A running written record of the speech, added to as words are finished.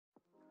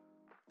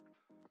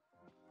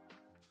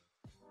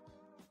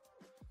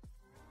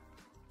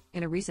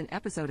In a recent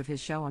episode of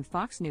his show on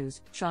Fox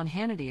News, Sean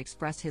Hannity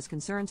expressed his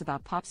concerns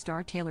about pop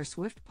star Taylor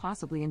Swift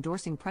possibly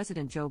endorsing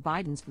President Joe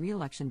Biden's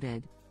re-election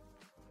bid.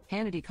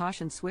 Hannity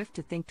cautioned Swift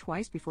to think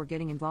twice before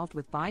getting involved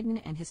with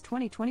Biden and his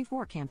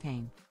 2024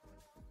 campaign.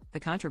 The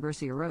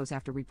controversy arose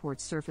after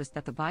reports surfaced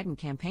that the Biden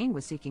campaign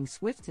was seeking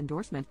Swift's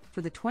endorsement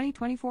for the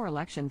 2024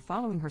 election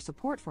following her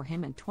support for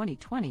him in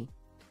 2020.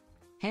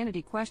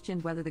 Hannity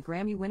questioned whether the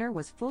Grammy winner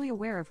was fully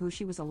aware of who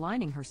she was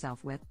aligning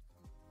herself with.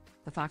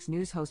 The Fox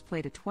News host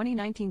played a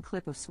 2019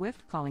 clip of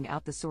Swift calling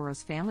out the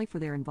Soros family for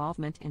their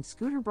involvement in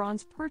Scooter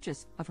Braun's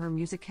purchase of her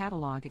music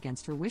catalog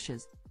against her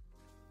wishes.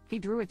 He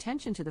drew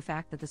attention to the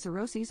fact that the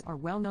Soroses are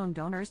well-known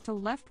donors to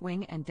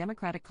left-wing and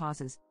Democratic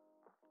causes.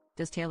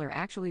 Does Taylor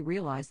actually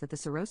realize that the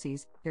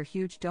Soroses, they're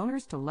huge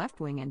donors to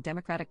left-wing and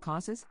Democratic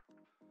causes?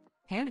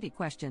 Hannity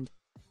questioned.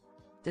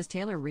 Does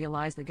Taylor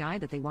realize the guy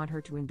that they want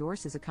her to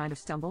endorse is a kind of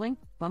stumbling,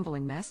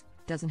 bumbling mess,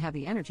 doesn't have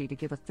the energy to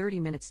give a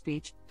 30-minute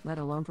speech, let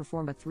alone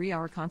perform a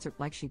 3-hour concert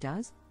like she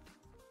does?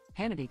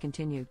 Hannity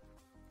continued.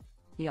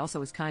 He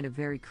also is kind of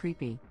very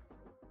creepy.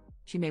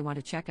 She may want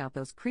to check out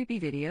those creepy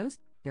videos,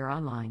 they're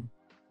online.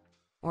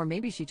 Or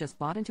maybe she just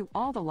bought into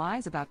all the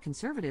lies about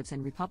conservatives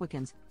and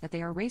Republicans, that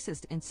they are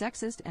racist and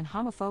sexist and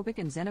homophobic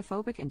and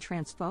xenophobic and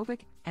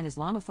transphobic and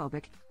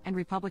Islamophobic, and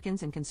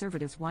Republicans and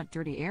conservatives want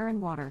dirty air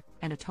and water,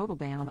 and a total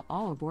ban on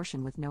all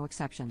abortion with no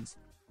exceptions.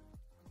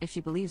 If she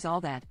believes all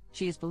that,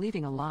 she is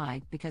believing a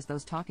lie because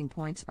those talking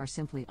points are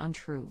simply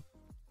untrue.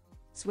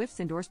 Swift's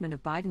endorsement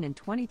of Biden in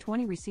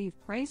 2020 received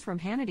praise from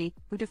Hannity,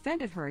 who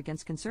defended her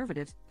against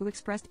conservatives who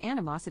expressed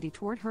animosity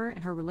toward her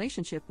and her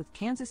relationship with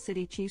Kansas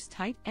City Chiefs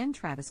tight end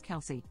Travis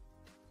Kelce.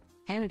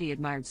 Hannity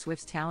admired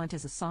Swift's talent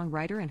as a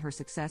songwriter and her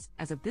success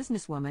as a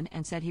businesswoman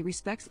and said he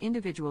respects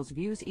individuals'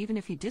 views even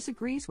if he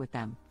disagrees with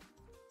them.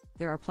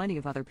 There are plenty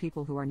of other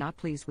people who are not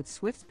pleased with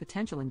Swift's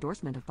potential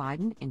endorsement of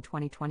Biden in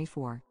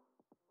 2024.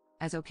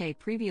 As OK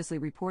previously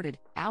reported,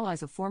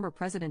 allies of former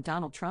President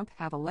Donald Trump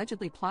have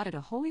allegedly plotted a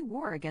holy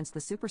war against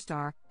the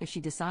superstar if she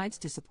decides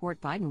to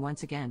support Biden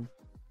once again.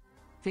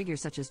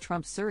 Figures such as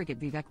Trump's surrogate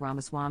Vivek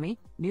Ramaswamy,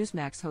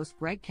 Newsmax host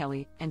Greg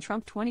Kelly, and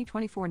Trump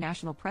 2024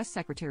 National Press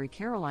Secretary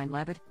Caroline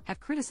Leavitt have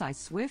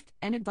criticized Swift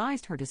and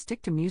advised her to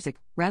stick to music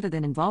rather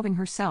than involving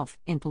herself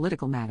in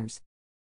political matters.